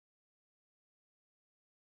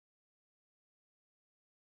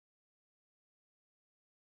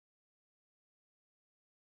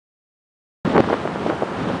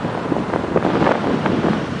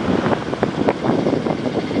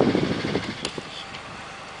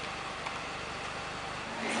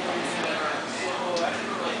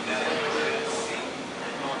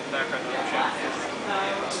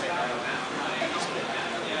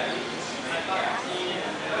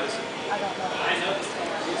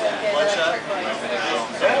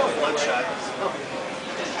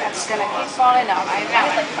gonna keep falling off. That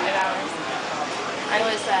was like 5 hours. I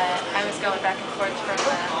was going back and forth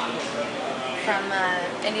from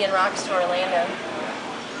Indian Rocks to Orlando.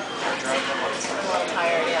 I'm a little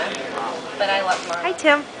tired, yeah. But I love Mark. Hi,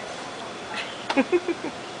 Tim.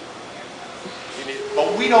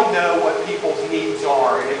 But we don't know what people's needs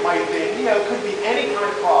are, and it might be, it could be any kind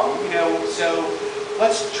of problem, so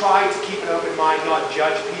let's try to keep an open mind, not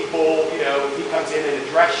judge people, if he comes in a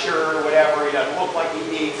dress shirt or whatever, he doesn't look like he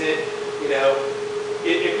needs it,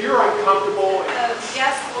 if you're uncomfortable. The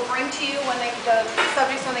guests will bring to you the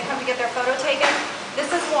subjects when they come to get their photo taken. This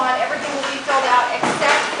is one, everything will be filled out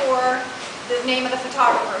except for the name of the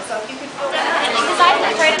photographer, so if you could fill that out. Because I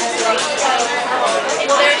live right up the street.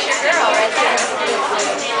 Well, there's your girl right there. So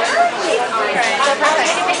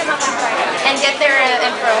perfect. And get their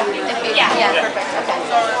info. Yeah, perfect. Okay.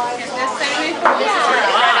 So is this thing? This is her.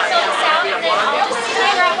 Fill this out and then I'll just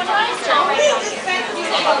figure out what it is.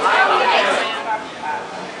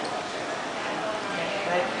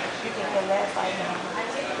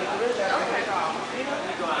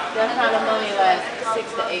 That kind of money lasts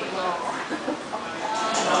 6 to 8 months.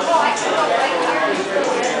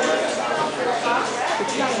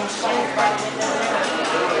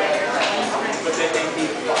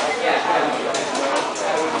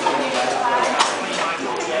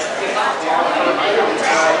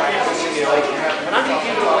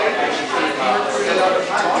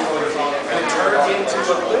 And it turns into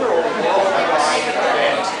a literal worldwide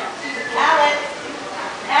event.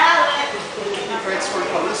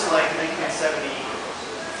 This is like 1970.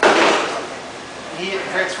 He and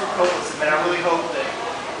Francois Coppola said, man, I really hope that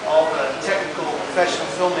all the technical, professional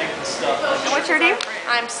filmmaking stuff. What's your name?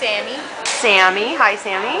 I'm Sammy. Sammy. Hi,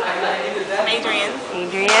 Sammy. I'm Adrian.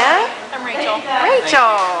 Adrian. I'm Rachel.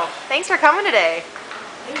 Rachel. Thanks for coming today.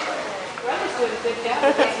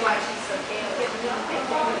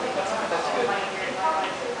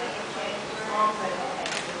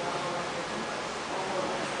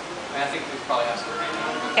 I think we probably have some.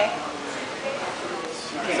 Okay.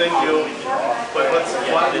 Thank you. But let's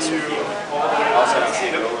this review. Also, I see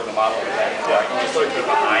it over the model of that. Yeah, I can just look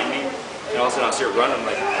behind me, and also I see her running. I'm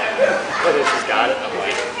like, oh, she's got it. I'm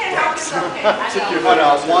like, yes. Oh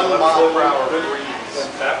no, 1 mile per hour.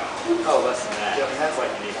 Oh, less than that. That's like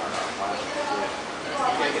an 800 mile.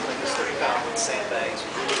 You gotta get like this 30-pound sandbags.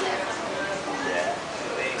 Yeah.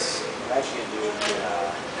 Base. I'm actually gonna do it.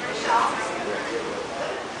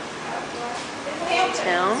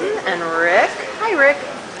 Tim and Rick. Hi, Rick.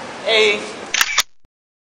 Hey.